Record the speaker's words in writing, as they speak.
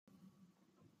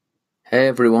Hey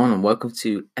everyone, and welcome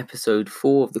to episode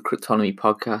 4 of the Cryptonomy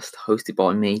podcast, hosted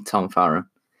by me, Tom Farron.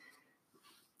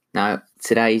 Now,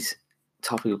 today's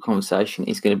topic of conversation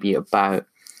is going to be about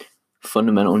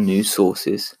fundamental news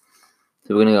sources.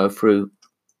 So we're going to go through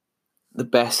the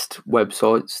best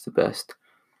websites, the best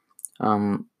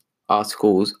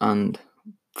articles and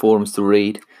forums to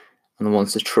read, and the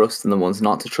ones to trust and the ones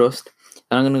not to trust.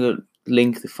 And I'm going to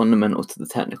link the fundamentals to the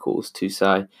technicals to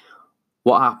say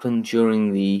what happened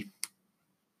during the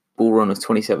bull run of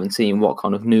 2017, what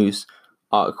kind of news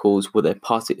articles were they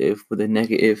positive, were they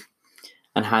negative,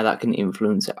 and how that can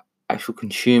influence actual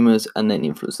consumers and then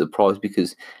influence the price,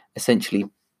 because essentially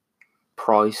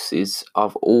prices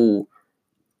of all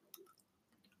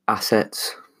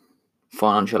assets,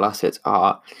 financial assets,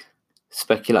 are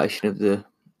speculation of the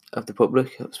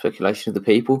public, speculation of the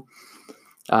people.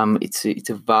 It's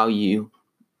a value,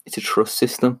 it's a trust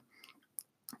system,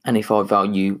 and if I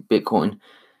value Bitcoin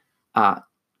at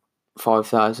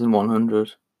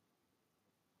 5,100,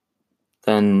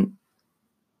 then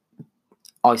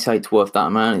I say it's worth that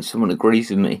amount. If someone agrees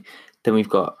with me, then we've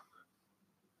got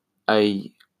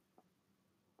a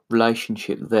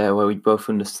relationship there where we both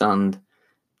understand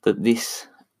that this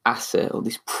asset or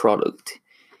this product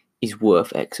is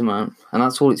worth X amount, and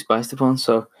that's all it's based upon.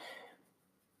 So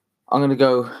I'm going to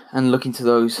go and look into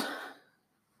those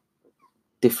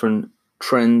different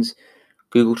trends,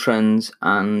 Google Trends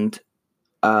and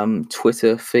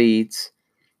Twitter feeds,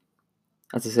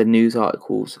 as I said, news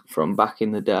articles from back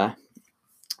in the day.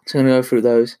 So I'm going to go through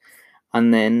those,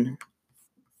 and then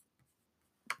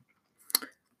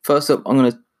first up, I'm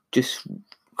going to just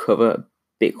cover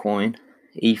Bitcoin,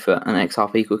 Ether, and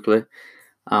XRP quickly.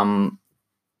 On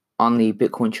the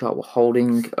Bitcoin chart, we're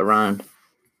holding around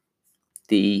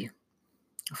the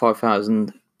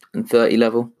 5,030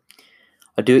 level.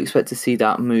 I do expect to see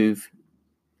that move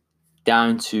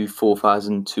down to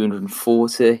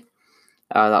 4,240.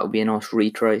 That would be a nice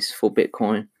retrace for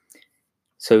Bitcoin.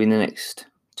 So in the next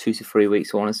 2 to 3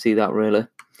 weeks, I want to see that really.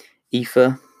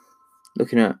 Ether,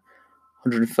 looking at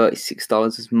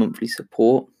 $136 as monthly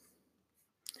support.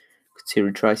 Could see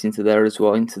retrace into there as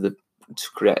well, to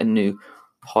create a new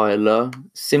higher low.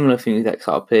 Similar thing with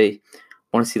XRP. I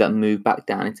want to see that move back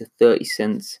down into 30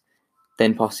 cents,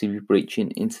 then possibly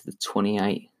breaching into the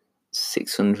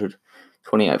 28,600,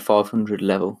 28,500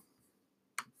 level.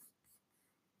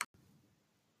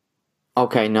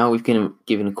 Okay, now we've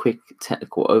given a quick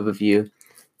technical overview.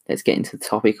 Let's get into the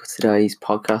topic of today's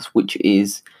podcast, which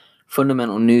is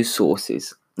fundamental news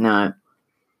sources. Now,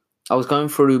 I was going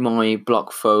through my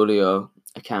Blockfolio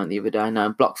account the other day.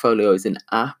 Now, Blockfolio is an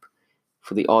app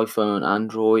for the iPhone,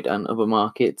 Android, and other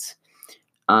markets,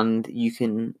 and you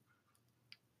can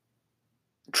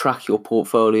track your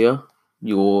portfolio,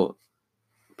 your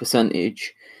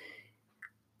percentage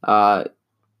up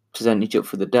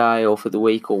for the day or for the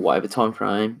week or whatever time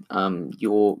frame,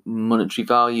 your monetary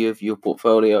value of your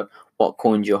portfolio, what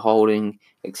coins you're holding,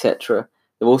 etc.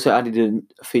 They've also added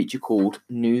a feature called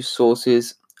news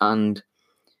sources, and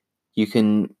you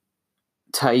can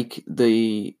take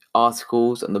the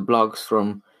articles and the blogs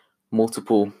from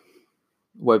multiple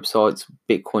websites: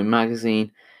 Bitcoin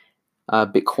Magazine,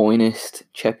 Bitcoinist,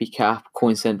 CheppyCap,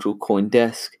 CoinCentral,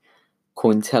 CoinDesk,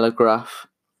 Cointelegraph,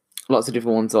 lots of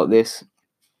different ones like this,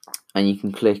 and you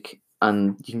can click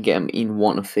and you can get them in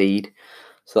one feed.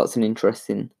 So that's an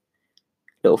interesting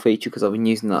little feature, because I've been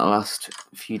using that the last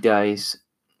few days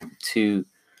to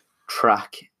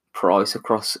track price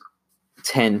across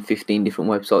 10, 15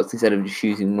 different websites instead of just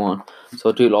using one. So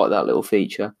I do like that little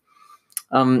feature.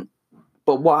 But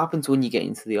what happens when you get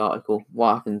into the article?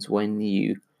 What happens when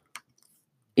you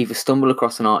either stumble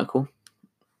across an article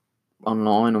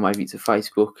online, or maybe it's a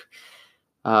Facebook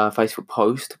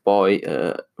post by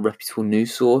a reputable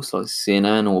news source like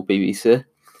CNN or BBC?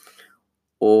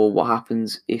 Or what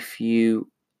happens if you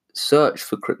search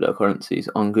for cryptocurrencies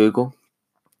on Google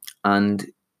and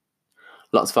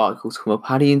lots of articles come up?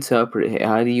 How do you interpret it here?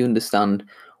 How do you understand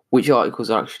which articles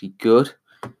are actually good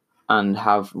and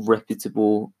have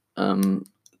reputable,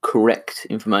 correct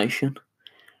information?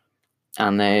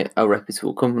 And they're a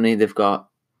reputable company. They've got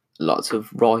lots of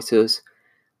writers.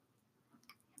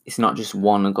 It's not just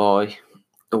one guy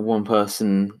or one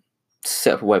person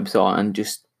set up a website and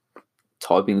just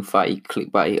typing fake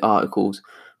clickbait articles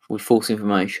with false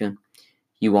information.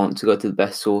 You want to go to the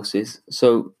best sources.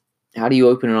 So how do you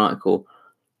open an article?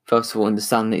 First of all,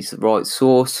 understand that it's the right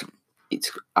source,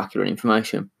 it's accurate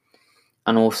information,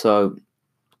 and also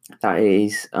that it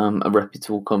is a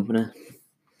reputable company.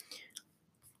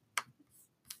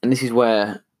 And this is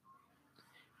where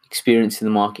experience in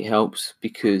the market helps,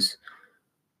 because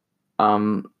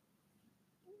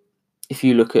if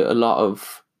you look at a lot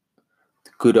of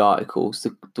good articles,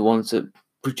 the ones that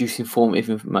produce informative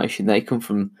information, they come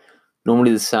from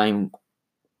normally the same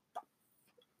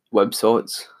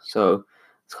websites. So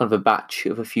it's kind of a batch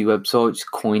of a few websites.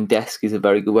 CoinDesk is a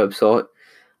very good website.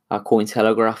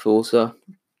 Cointelegraph also.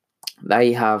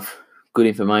 They have good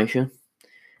information.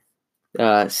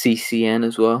 CCN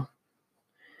as well.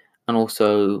 And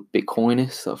also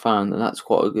Bitcoinist. I found that's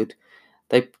quite a good.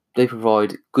 They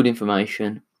provide good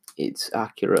information. It's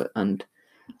accurate, and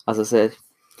as I said,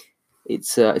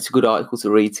 it's a good article to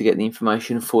read to get the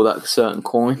information for that certain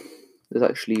coin. There's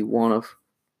actually one I've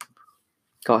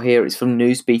got here. It's from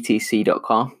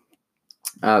newsbtc.com.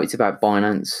 It's about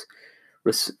Binance.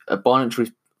 A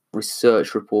Binance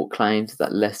research report claims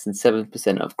that less than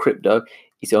 7% of crypto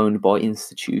is owned by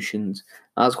institutions.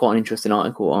 That's quite an interesting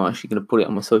article. I'm actually going to put it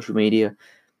on my social media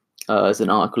as an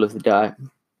article of the day.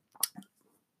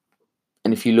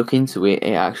 And if you look into it,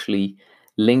 it actually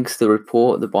links the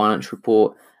report, the Binance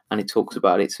report, and it talks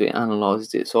about it, so it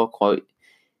analyzes it. So I quite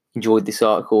enjoyed this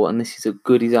article, and this is a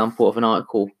good example of an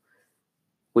article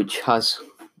which has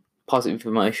positive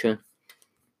information.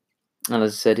 And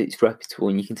as I said, it's reputable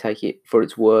and you can take it for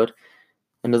its word.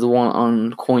 Another one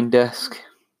on CoinDesk.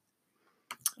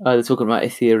 They're talking about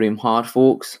Ethereum hard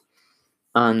forks,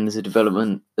 and there's a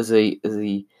development, there's a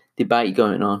debate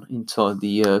going on inside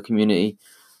the community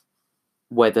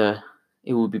whether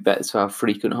it would be better to have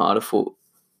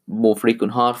more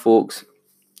frequent hard forks,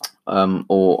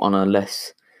 or on a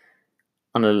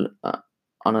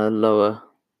lower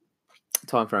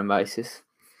time frame basis.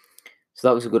 So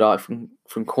that was a good article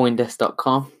from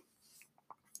CoinDesk.com.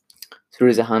 So there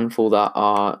is a handful that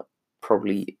are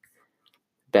probably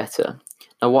better.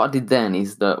 Now, what I did then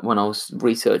is that when I was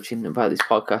researching about this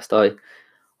podcast,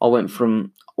 I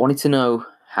wanted to know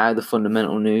how the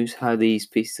fundamental news, how these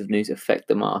pieces of news affect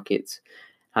the markets,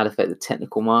 how they affect the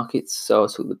technical markets. So I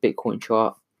took the Bitcoin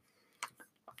chart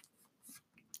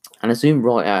and I zoomed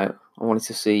right out. I wanted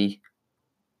to see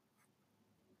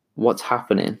what's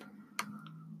happening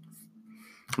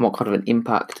and what kind of an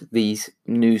impact these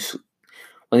news,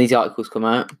 when these articles come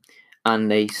out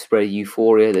and they spread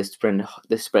euphoria, they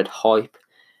spread hype,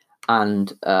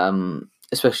 and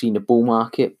especially in the bull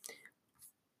market,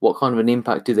 what kind of an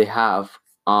impact do they have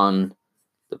on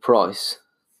the price?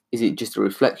 Is it just a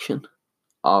reflection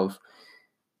of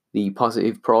the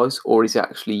positive price, or is it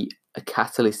actually a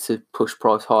catalyst to push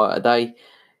price higher?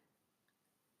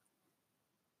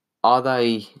 Are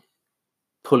they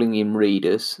pulling in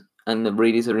readers, and the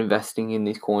readers are investing in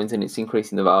these coins and it's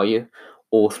increasing the value,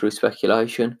 or through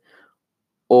speculation?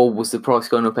 Or was the price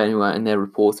going up anyway and they're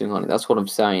reporting on it? That's what I'm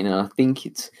saying. And I think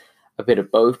it's a bit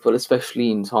of both, but especially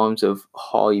in times of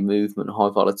high movement, high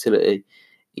volatility,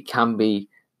 it can be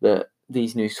that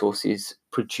these news sources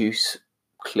produce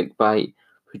clickbait,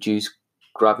 produce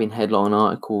grabbing headline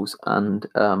articles, and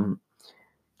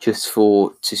just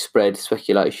to spread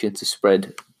speculation, to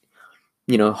spread,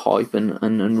 hype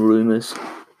and rumours.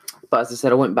 But as I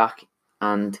said, I went back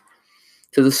and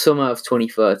to the summer of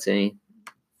 2013,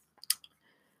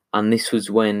 and this was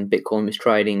when Bitcoin was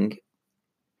trading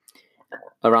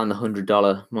around the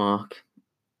 $100 mark.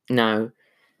 Now,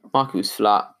 market was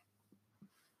flat.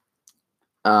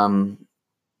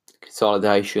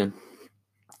 Consolidation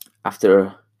after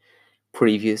a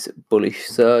previous bullish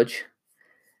surge.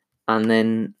 And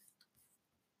then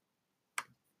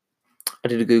I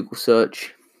did a Google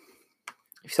search.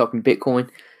 If you type in Bitcoin,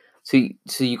 so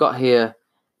you got here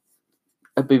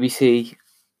a BBC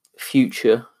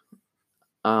Future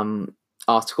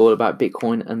article about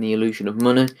Bitcoin and the illusion of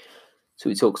money. So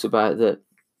it talks about that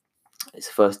it's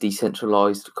the first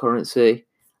decentralized currency,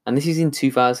 and this is in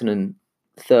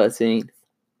 2013.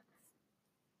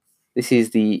 This is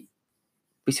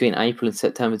between April and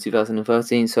September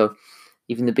 2013. So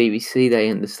even the BBC, they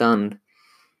understand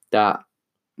that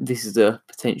this is a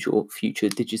potential future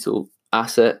digital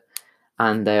asset,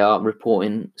 and they are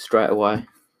reporting straight away.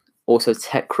 Also,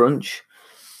 TechCrunch,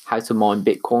 how to mine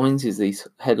Bitcoins, is the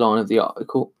headline of the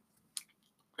article.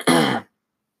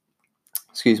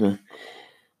 Excuse me.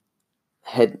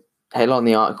 Headline of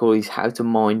the article is how to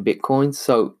mine Bitcoins.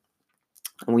 So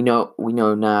we know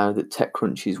now that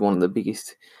TechCrunch is one of the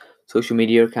biggest social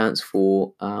media accounts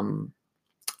for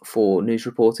news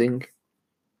reporting.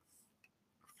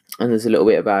 And there's a little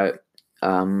bit about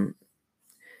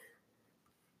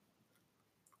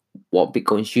what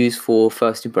Bitcoin's used for,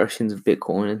 first impressions of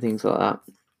Bitcoin and things like that.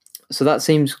 So that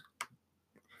seems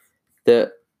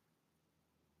that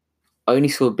I only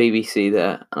saw BBC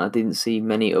there, and I didn't see a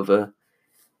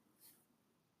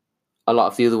lot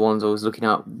of the other ones I was looking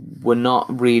at were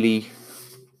not really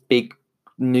big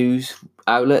news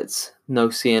outlets, no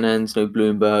CNNs, no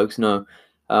Bloombergs, no,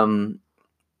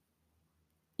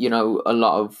 a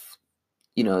lot of,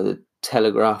 the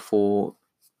Telegraph or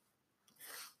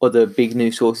other big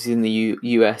news sources in the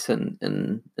US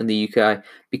and the UK,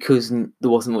 because there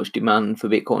wasn't much demand for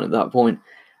Bitcoin at that point,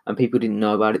 and people didn't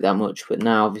know about it that much. But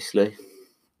now, obviously,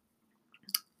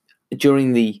 so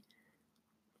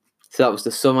that was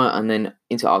the summer, and then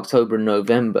into October and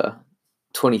November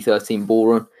 2013 bull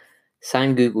run,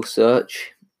 same Google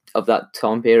search of that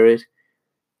time period.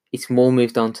 It's more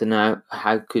moved on to now,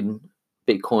 how could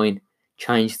Bitcoin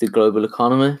change the global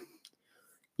economy?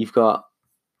 You've got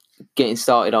getting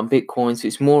started on Bitcoin, so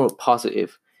it's more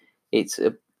positive. It's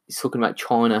talking about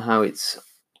China, how it's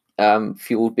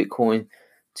fueled Bitcoin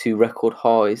to record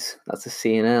highs. That's a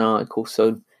CNN article.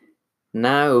 So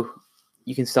now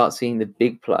you can start seeing the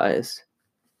big players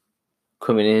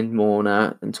coming in more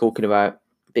now and talking about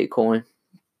Bitcoin.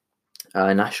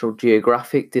 National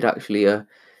Geographic did actually a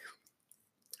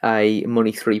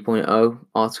Money 3.0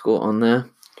 article on there.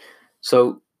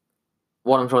 So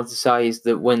what I'm trying to say is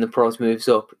that when the price moves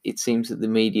up, it seems that the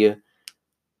media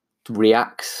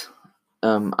reacts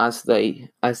as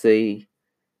they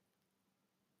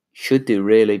should do,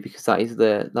 really, because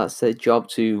that's their job,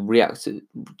 to react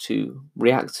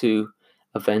to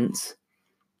events.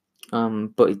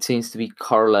 But it seems to be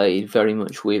correlated very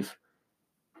much with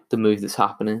the move that's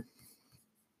happening.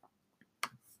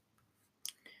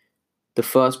 The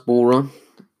first bull run,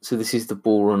 so this is the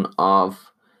bull run of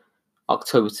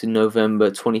October to November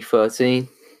 2013.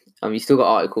 You still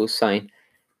got articles saying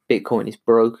Bitcoin is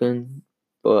broken,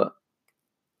 but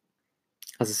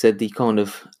as I said, the kind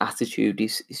of attitude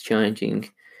is changing,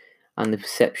 and the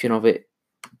perception of it.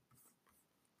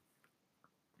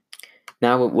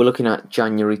 Now we're looking at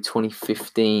January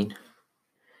 2015,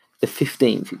 the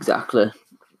 15th exactly.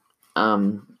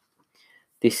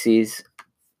 This is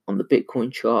on the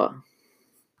Bitcoin chart,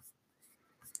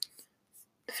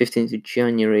 the 15th of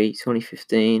January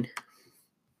 2015.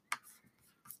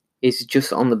 It's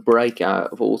just on the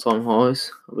breakout of all-time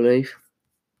highs, I believe.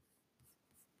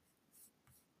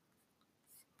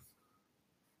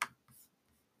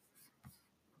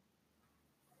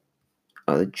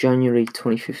 The January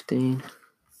 2015.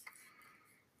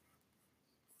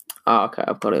 Okay,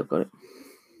 I've got it.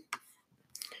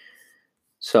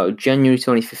 So January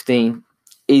 2015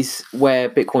 is where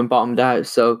Bitcoin bottomed out.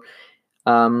 So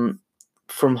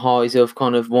from highs of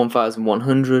kind of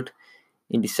 1,100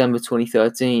 in December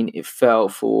 2013, it fell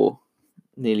for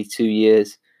nearly 2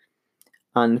 years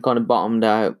and kind of bottomed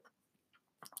out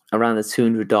around the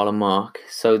 $200 mark.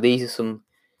 So these are some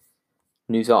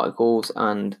news articles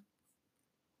and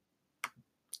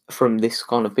from this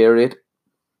kind of period.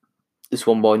 This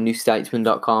one by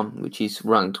newstatesman.com, which is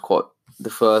ranked quite the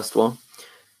first in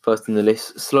the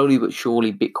list. Slowly but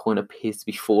surely, Bitcoin appears to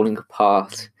be falling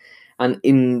apart. And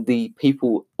in the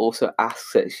people also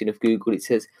ask section of Google, it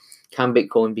says, can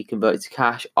Bitcoin be converted to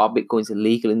cash? Are Bitcoins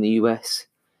illegal in the US?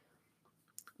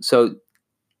 So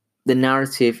the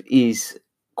narrative is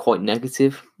quite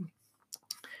negative.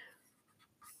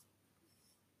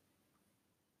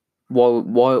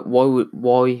 Why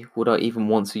would I even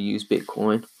want to use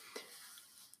Bitcoin?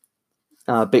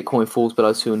 Bitcoin falls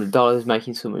below $200,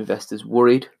 making some investors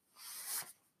worried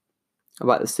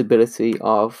about the stability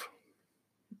of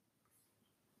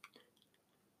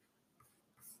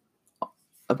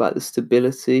the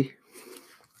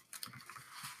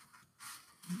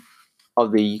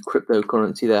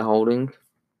cryptocurrency they're holding.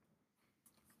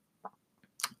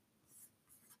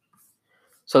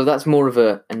 So that's more of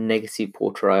a negative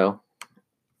portrayal.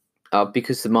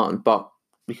 Because the market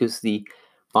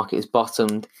is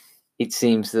bottomed, it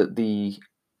seems that the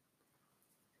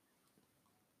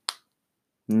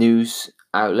news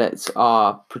outlets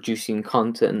are producing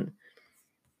content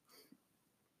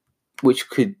which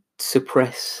could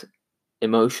suppress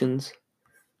emotions.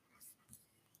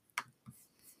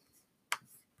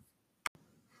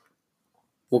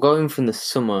 We're going from the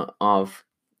summer of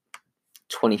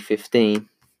 2015.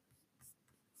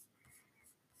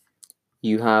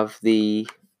 You have the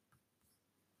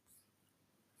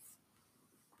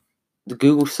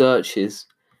Google searches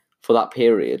for that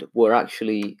period were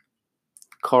actually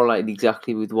correlated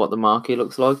exactly with what the market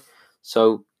looks like.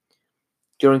 So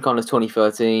during kind of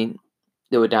 2013,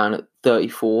 they were down at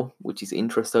 34, which is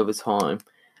interest over time,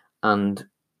 and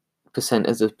percent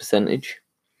as a percentage.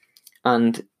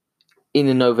 And in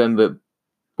the November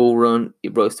bull run,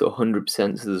 it rose to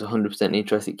 100%. So there's 100%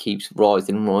 interest. It keeps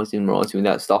rising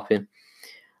without stopping.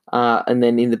 And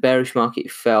then in the bearish market,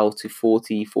 it fell to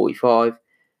 40, 45,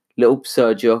 little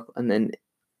surge up, and then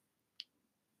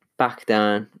back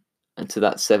down and to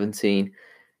that 17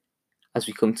 as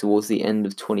we come towards the end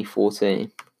of 2014.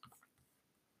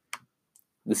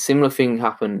 The similar thing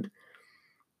happened,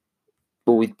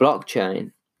 but with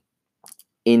blockchain.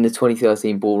 In the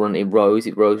 2013 bull run, it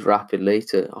rose rapidly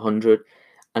to 100,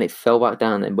 and it fell back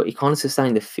down then, but it kind of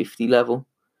sustained the 50 level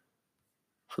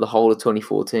for the whole of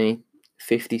 2014.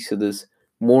 50, so there's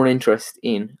more interest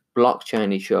in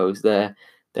blockchain, it shows there,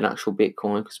 than actual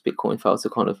Bitcoin, because Bitcoin fell to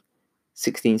kind of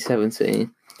 16,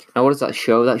 17. Now, what does that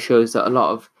show? That shows that a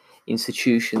lot of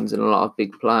institutions and a lot of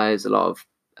big players, a lot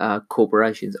of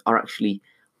corporations are actually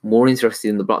more interested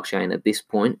in the blockchain at this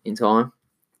point in time,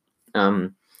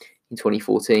 in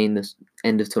 2014, the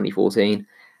end of 2014,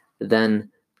 than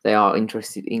they are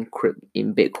interested in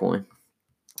Bitcoin.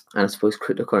 And I suppose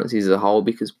cryptocurrencies as a whole,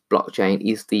 because blockchain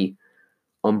is the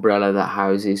umbrella that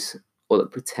houses or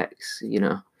that protects,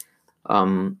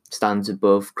 stands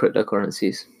above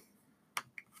cryptocurrencies.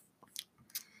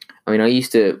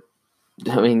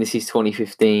 This is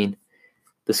 2015,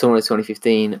 the summer of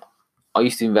 2015, I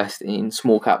used to invest in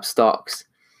small cap stocks.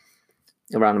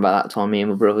 Around about that time, me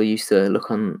and my brother used to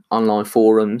look on online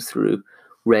forums, through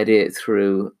Reddit,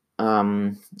 through,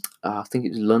 I think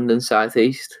it was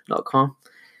LondonSoutheast.com.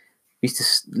 We used to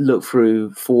look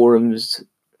through forums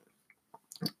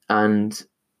and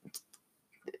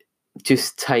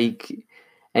just take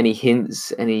any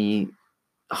hints, any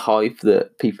hype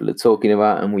that people are talking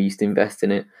about, and we used to invest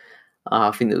in it.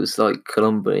 I think there was like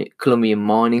Colombian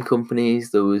mining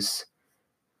companies. There was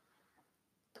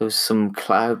some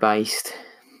cloud-based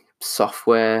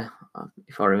software,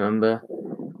 if I remember,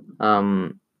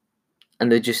 and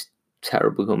they're just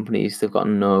terrible companies. They've got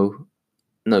no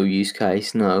use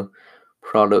case, no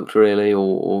product really,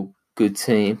 or good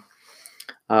team.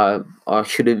 I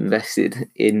should have invested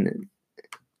in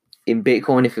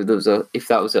Bitcoin if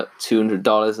that was at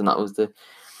 $200 and that was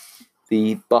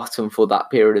the bottom for that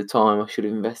period of time. I should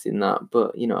have invested in that.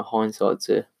 But hindsight's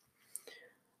a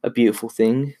beautiful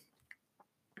thing.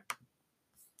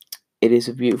 It is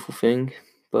a beautiful thing,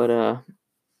 but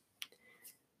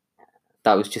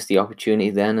that was just the opportunity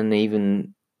then, and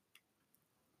even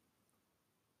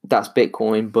that's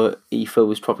Bitcoin, but Ether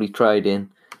was probably trading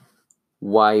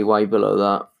way below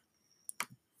that.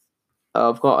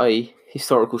 I've got a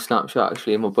historical snapshot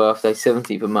actually of my birthday,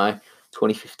 17th of May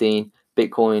 2015.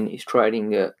 Bitcoin is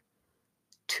trading at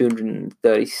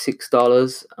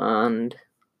 $236, and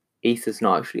Ether's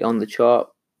not actually on the chart.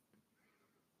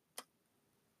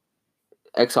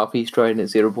 XRP is trading at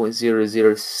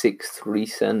 0.0063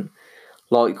 cent.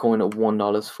 Litecoin at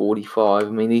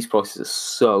 $1.45. These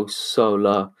prices are so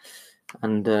low,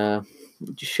 and it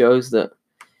just shows that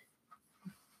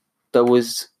there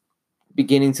was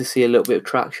beginning to see a little bit of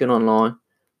traction online, a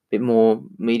bit more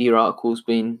media articles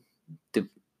being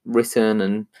written,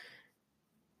 and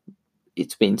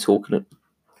it's been spoken about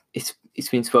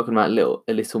a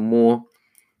little more,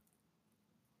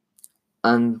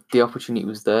 and the opportunity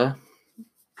was there.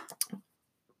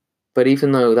 But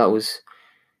even though that was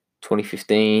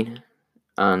 2015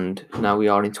 and now we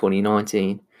are in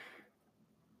 2019,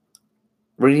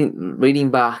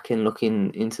 reading back and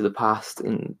looking into the past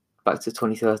and back to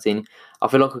 2013, I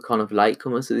feel like a kind of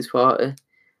latecomer to this party,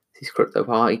 this crypto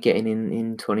party, getting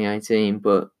in 2018.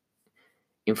 But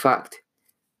in fact,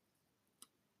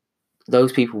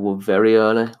 those people were very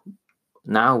early.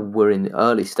 Now we're in the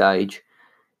early stage.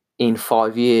 In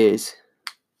 5 years,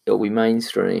 it'll be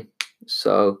mainstream.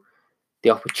 So the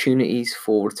opportunities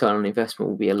for return on investment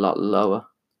will be a lot lower.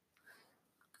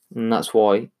 And that's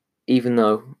why, even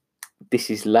though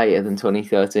this is later than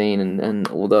 2013 and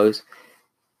all those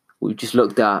we've just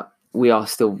looked at, we are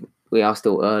still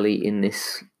early in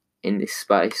this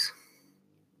space.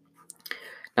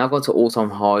 Now I've gone to all-time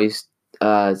highs,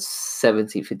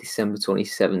 17th of December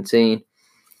 2017.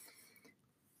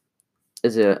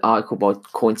 There's an article by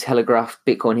Cointelegraph.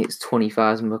 Bitcoin hits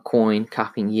 20,000 per coin,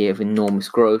 capping year of enormous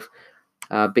growth.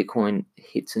 Bitcoin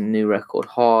hits a new record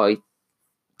high,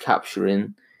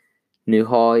 capturing new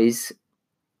highs.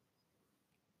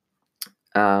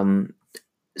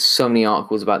 So many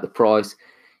articles about the price,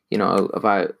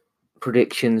 about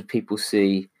predictions. People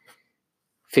see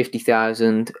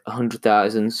 50,000,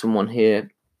 100,000. Someone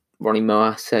here, Ronnie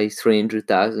Moa, says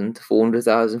 300,000 to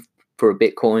 400,000 for a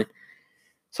Bitcoin.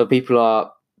 So people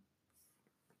are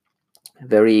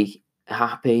very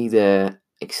happy. They're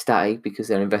ecstatic because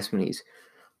their investment is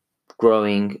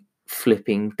growing,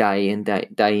 flipping day in, day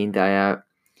out.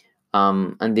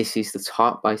 And this is the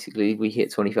top. Basically, we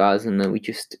hit 20,000 and we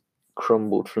just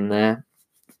crumbled from there.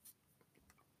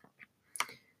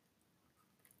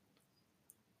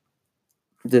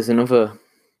 There's another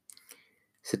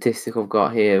statistic I've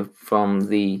got here from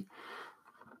the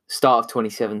start of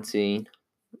 2017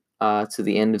 to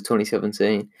the end of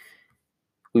 2017,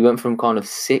 we went from kind of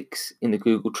 6 in the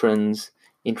Google Trends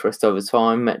interest over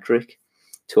time metric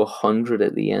to 100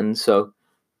 at the end. So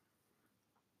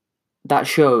that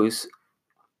shows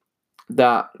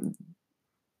that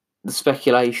the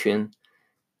speculation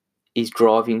is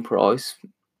driving price.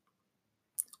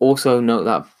 Also note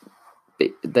that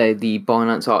the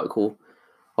Binance article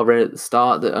I read at the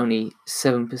start that only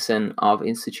 7% of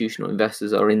institutional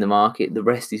investors are in the market. The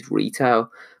rest is retail.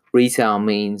 Retail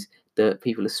means that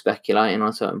people are speculating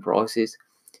on certain prices.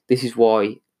 This is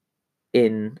why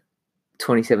in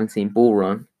 2017 bull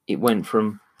run, it went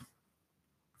from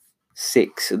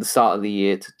 6 at the start of the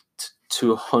year to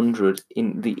 100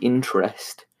 in the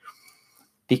interest,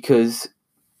 because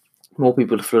more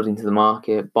people are flooding to the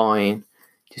market, buying,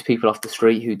 just people off the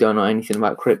street who don't know anything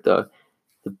about crypto.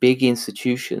 The big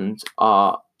institutions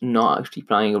are not actually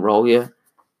playing a role yet.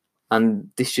 And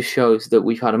this just shows that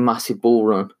we've had a massive bull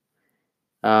run,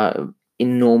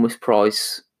 enormous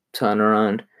price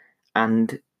turnaround,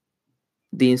 and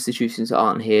the institutions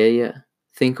aren't here yet.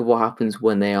 Think of what happens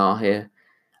when they are here.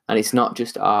 And it's not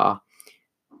just our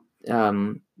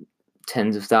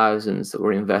tens of thousands that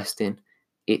we're investing,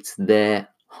 it's their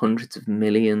hundreds of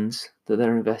millions that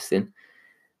they're investing.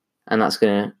 And that's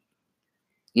going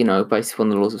to, based upon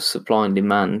the laws of supply and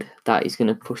demand, that is going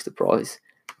to push the price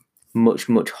much,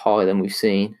 much higher than we've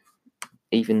seen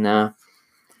even now.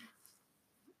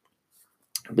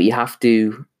 But you have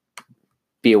to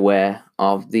be aware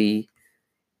of the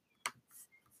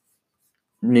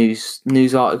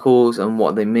news articles and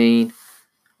what they mean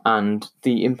and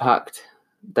the impact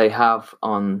they have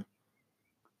on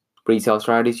retail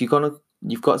strategies. You've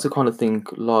got to kind of think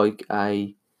like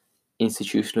a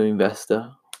institutional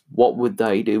investor. What would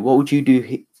they do? What would you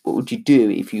do? What would you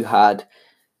do if you had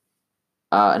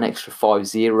an extra 5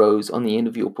 zeros on the end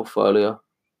of your portfolio?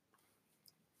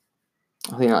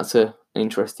 I think that's an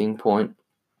interesting point.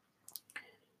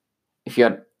 If you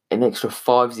had an extra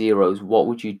 5 zeros, what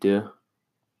would you do?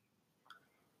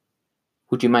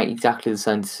 Would you make exactly the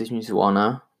same decisions you are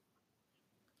now?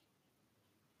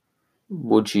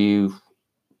 Would you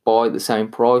buy at the same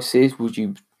prices? Would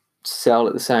you sell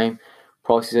at the same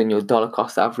prices on your dollar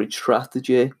cost average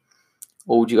strategy?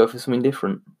 Or would you go for something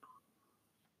different?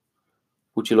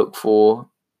 Would you look for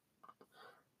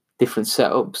different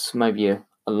setups, maybe a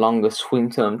longer swing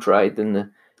term trade than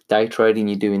the day trading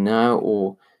you're doing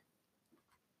now?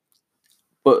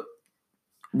 But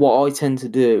what I tend to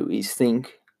do is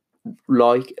think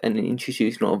like an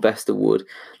institutional investor would,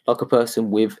 like a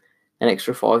person with an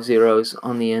extra 5 zeros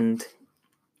on the end,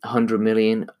 100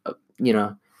 million,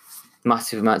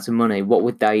 massive amounts of money. What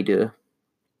would they do?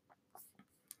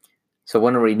 So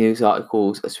when I read news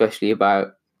articles, especially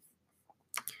about,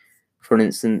 for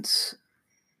instance,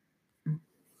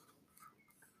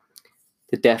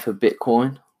 the death of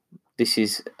Bitcoin, this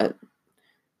is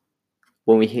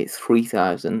when we hit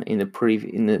 3,000 in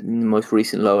the most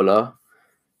recent low.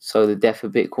 So the death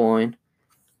of Bitcoin.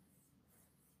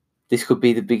 This could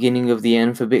be the beginning of the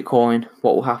end for Bitcoin.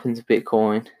 What will happen to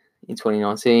Bitcoin in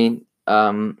 2019?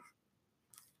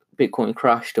 Bitcoin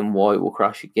crashed and why it will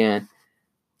crash again.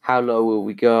 How low will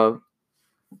we go?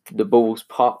 The bubbles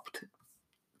popped.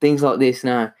 Things like this.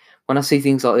 Now, when I see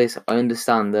things like this, I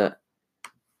understand that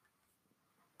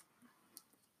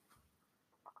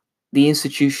the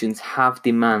institutions have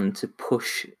demand to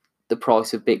push the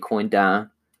price of Bitcoin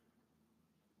down.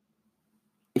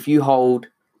 If you hold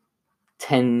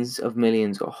tens of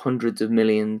millions or hundreds of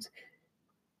millions,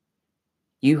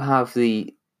 you have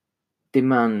the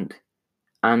demand,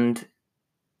 and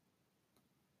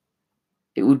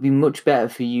it would be much better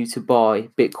for you to buy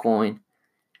Bitcoin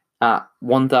at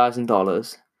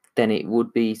 $1,000 than it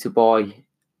would be to buy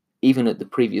even at the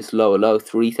previous low,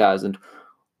 3,000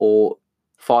 or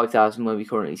 5,000 where we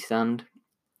currently stand.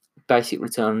 Basic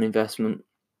return on investment,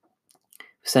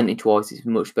 percentage-wise, is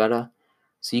much better.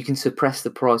 So you can suppress the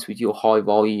price with your high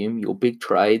volume, your big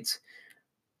trades.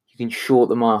 You can short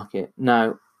the market.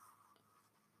 Now,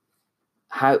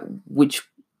 which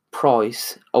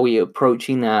price are we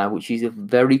approaching now, which is a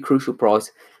very crucial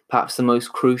price, perhaps the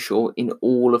most crucial in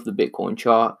all of the Bitcoin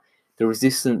chart? The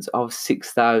resistance of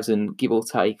 6,000, give or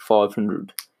take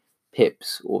 500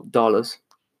 pips or dollars.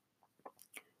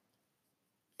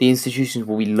 The institutions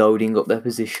will be loading up their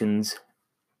positions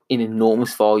in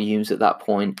enormous volumes at that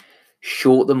point,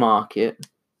 short the market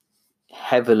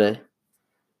heavily,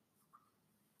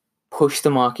 push the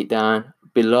market down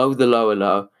below the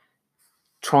low,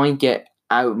 try and get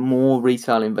out more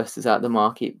retail investors out of the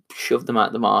market, shove them out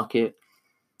of the market,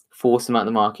 force them out of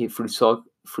the market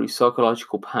through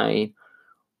psychological pain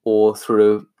or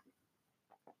through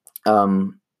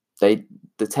the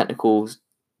technical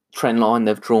trend line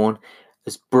they've drawn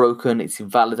has broken. It's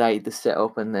invalidated the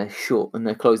setup, and they're short and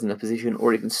they're closing their position,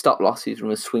 or even stop losses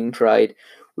from a swing trade,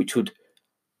 which would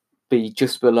be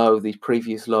just below the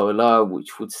previous lower low,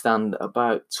 which would stand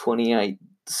about 28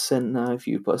 cents now if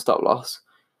you put a stop loss.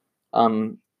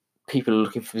 People are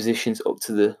looking for positions up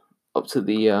to the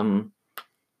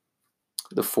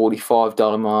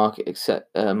 $45 mark, except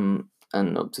and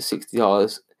up to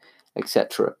 $60,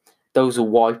 etc. Those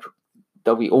will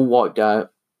they'll be all wiped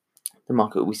out. The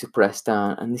market will be suppressed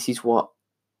down, and this is what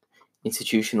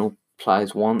institutional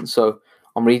players want. So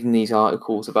I'm reading these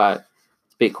articles about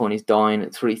Bitcoin is dying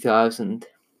at 3,000.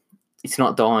 It's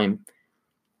not dying.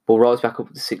 We'll rise back up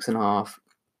to 6.5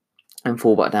 and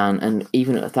fall back down. And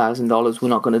even at $1,000, we're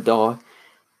not going to die.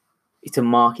 It's a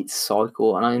market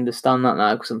cycle, and I understand that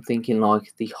now because I'm thinking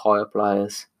like the higher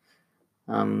players.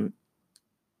 There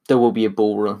will be a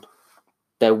bull run.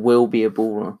 There will be a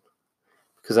bull run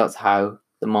because that's how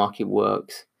the market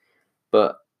works.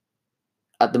 But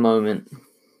at the moment,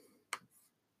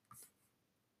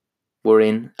 we're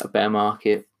in a bear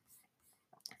market,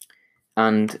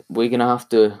 and we're going to have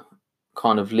to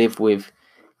kind of live with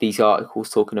these articles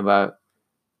talking about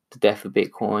the death of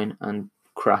Bitcoin and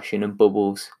crashing and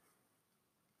bubbles.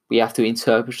 We have to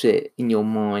interpret it in your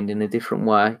mind in a different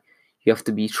way. You have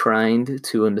to be trained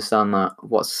to understand that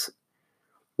what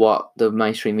the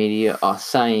mainstream media are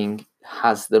saying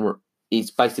is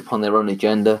based upon their own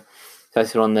agenda,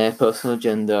 based on their personal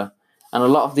agenda. And a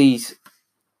lot of these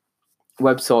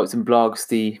websites and blogs,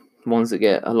 the ones that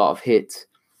get a lot of hits,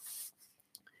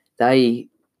 they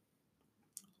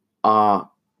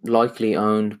are likely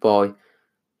owned by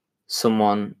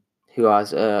someone who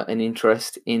has an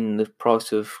interest in the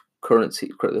price of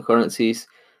cryptocurrencies,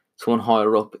 someone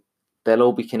higher up. They'll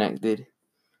all be connected.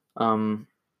 And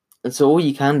so all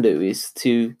you can do is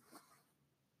to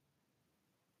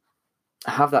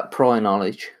have that prior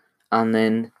knowledge, and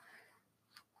then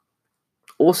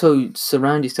also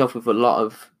surround yourself with a lot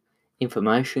of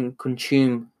information,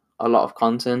 consume a lot of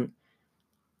content,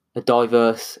 a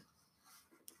diverse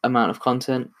amount of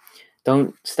content.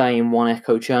 Don't stay in one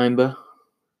echo chamber.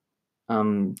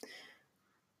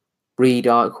 Read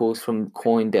articles from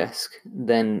CoinDesk,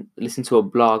 then listen to a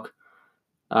blog,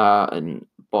 Unchained,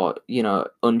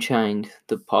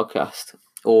 the podcast,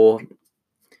 or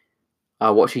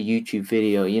watch a YouTube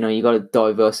video. You got to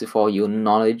diversify your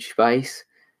knowledge base,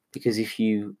 because if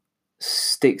you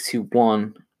stick to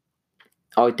one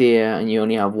idea and you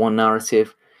only have one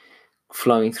narrative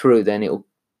flowing through, then it'll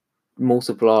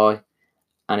multiply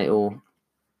and it'll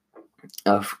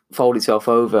fold itself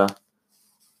over,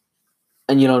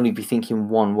 and you'll only be thinking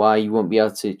one way. You won't be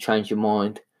able to change your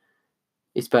mind.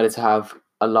 It's better to have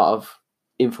a lot of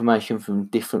information from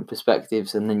different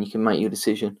perspectives, and then you can make your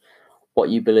decision what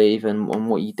you believe and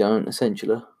what you don't,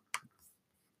 essentially.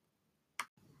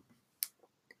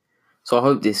 So I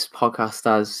hope this podcast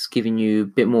has given you a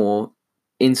bit more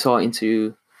insight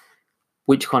into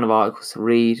which kind of articles to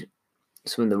read,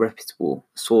 some of the reputable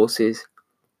sources,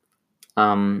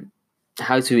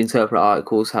 how to interpret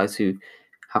articles, how to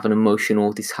have an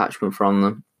emotional detachment from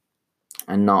them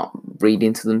and not read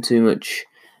into them too much.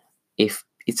 If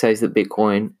it says that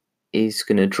Bitcoin is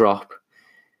going to drop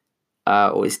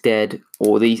or it's dead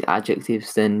or these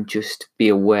adjectives, then just be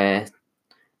aware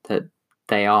that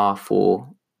they are for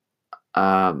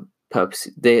purpose.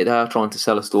 They are trying to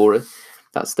sell a story.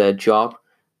 That's their job.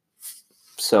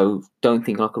 So don't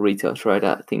think like a retail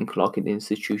trader. Think like an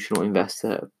institutional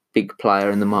investor, a big player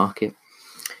in the market.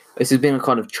 This has been a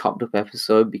kind of chopped up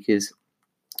episode because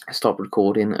I stopped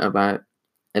recording about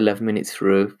 11 minutes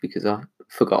through because I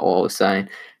forgot what I was saying.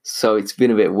 So it's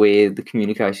been a bit weird. The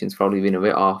communication's probably been a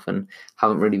bit off and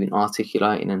haven't really been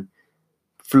articulating and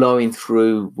flowing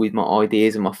through with my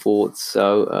ideas and my thoughts.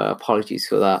 So apologies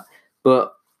for that.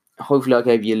 But hopefully I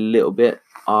gave you a little bit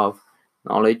of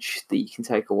knowledge that you can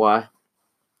take away.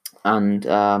 And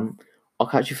I'll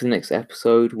catch you for the next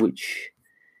episode, which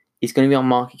is going to be on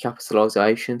market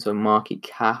capitalization, so market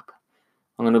cap.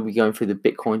 I'm going to be going through the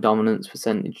Bitcoin dominance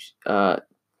percentage, the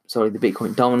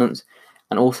Bitcoin dominance,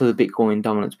 and also the Bitcoin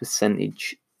dominance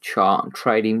percentage chart and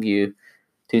trading view,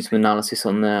 doing some analysis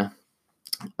on there.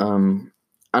 And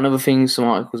other things, some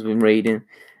articles I've been reading.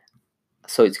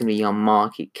 So it's going to be on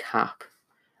market cap,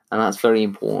 and that's very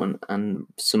important. And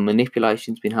some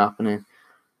manipulation's been happening.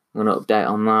 I'm going to update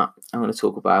on that. I'm going to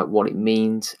talk about what it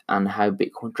means and how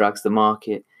Bitcoin drags the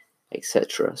market,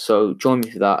 etc. So join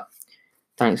me for that.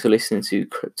 Thanks for listening to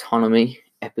Cryptonomy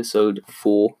episode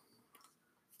 4.